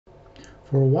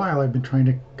For a while I've been trying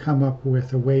to come up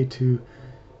with a way to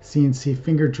CNC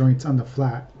finger joints on the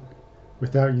flat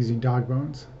without using dog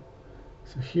bones.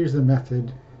 So here's the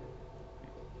method.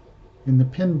 In the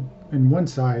pin in one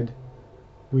side,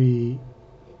 we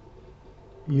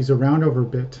use a roundover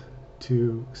bit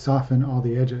to soften all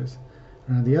the edges.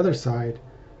 And on the other side,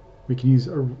 we can use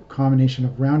a combination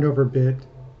of roundover bit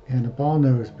and a ball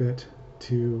nose bit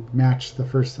to match the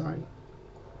first side.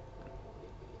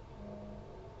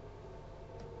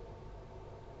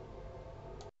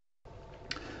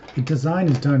 The design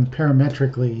is done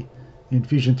parametrically in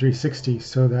Fusion 360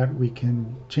 so that we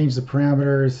can change the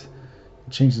parameters,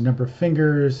 change the number of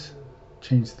fingers,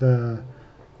 change the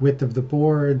width of the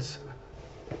boards,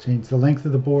 change the length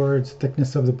of the boards,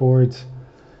 thickness of the boards,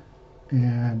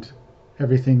 and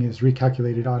everything is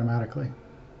recalculated automatically.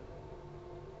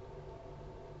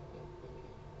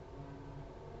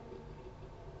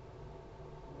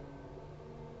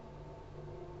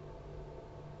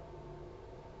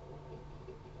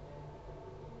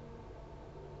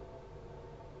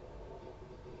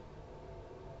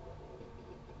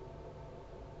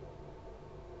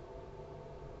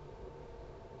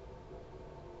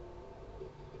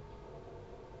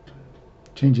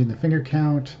 Changing the finger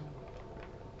count,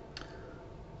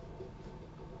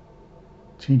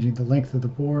 changing the length of the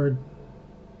board,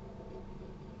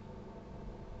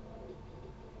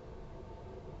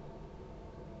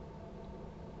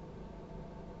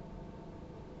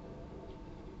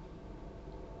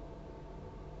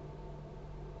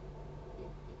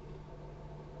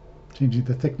 changing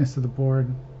the thickness of the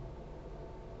board,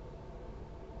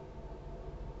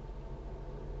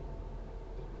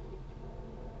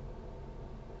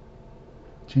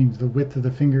 change the width of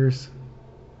the fingers,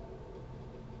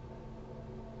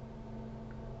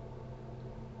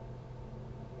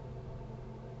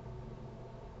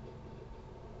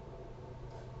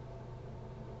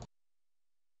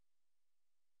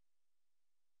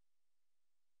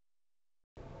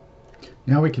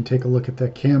 Now we can take a look at the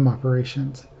cam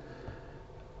operations.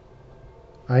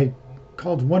 I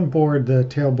called one board the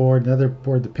tail board, the other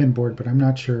board the pin board, but I'm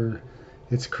not sure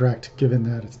it's correct given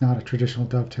that it's not a traditional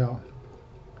dovetail.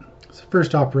 So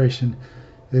first operation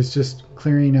is just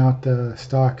clearing out the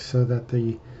stock so that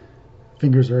the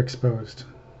fingers are exposed.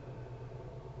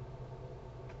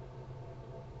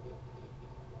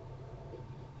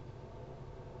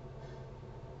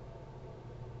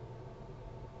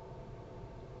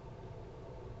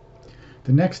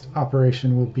 The next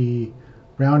operation will be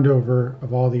round over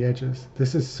of all the edges.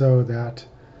 This is so that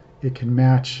it can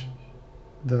match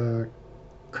the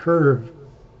curve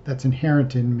that's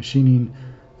inherent in machining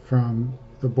from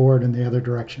the board in the other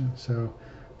direction. So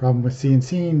problem with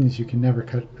CNC is you can never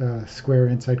cut a square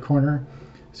inside corner.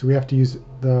 So we have to use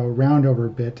the round over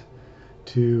bit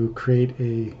to create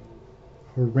a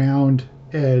round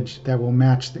edge that will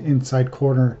match the inside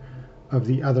corner of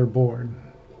the other board.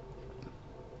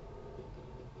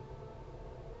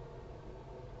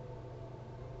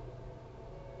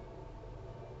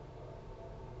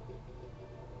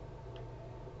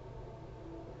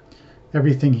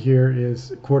 Everything here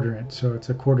is 1/4 inch, so it's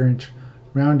a 1/4 inch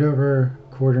round over,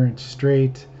 1/4 inch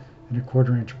straight, and a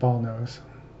 1/4 inch ball nose.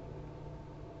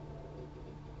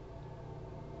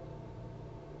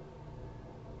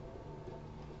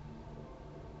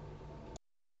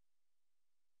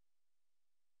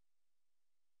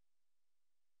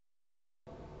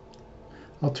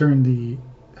 I'll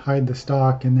hide the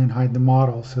stock and then hide the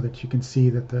model so that you can see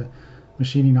that the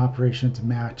machining operations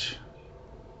match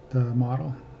the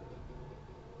model.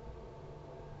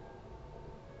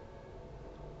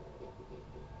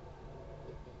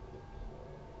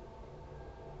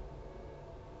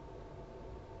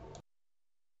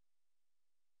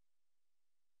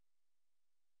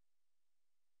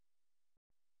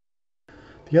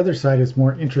 The other side is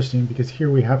more interesting because here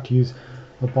we have to use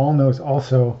a ball nose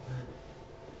also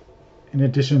in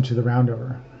addition to the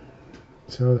roundover.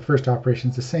 So the first operation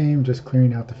is the same, just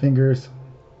clearing out the fingers.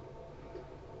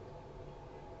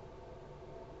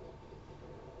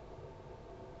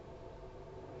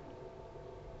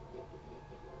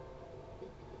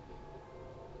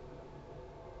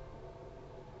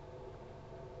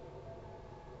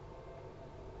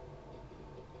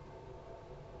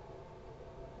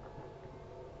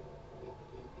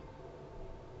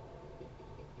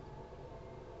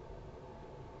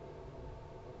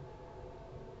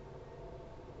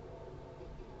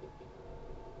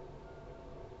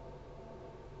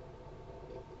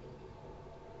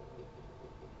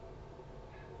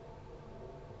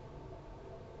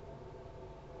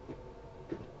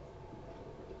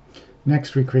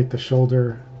 Next we create the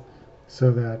shoulder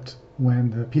so that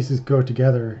when the pieces go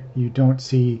together, you don't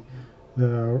see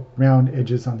the round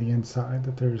edges on the inside,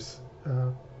 that there's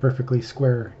a perfectly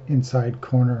square inside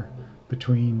corner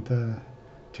between the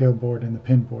tailboard and the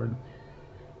pin board.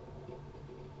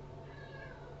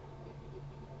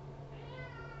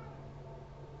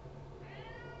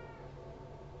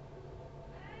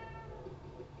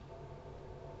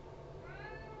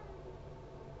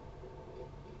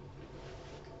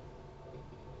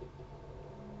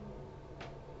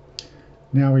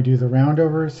 Now we do the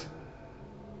roundovers.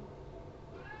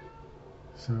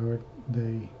 So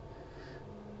the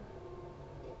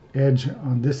edge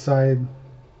on this side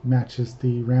matches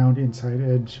the round inside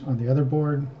edge on the other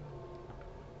board.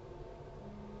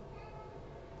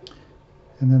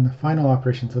 And then the final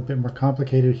operation is a bit more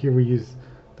complicated. Here we use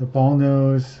the ball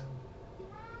nose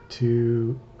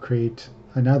to create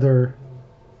another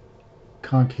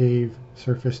concave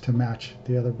surface to match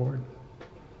the other board.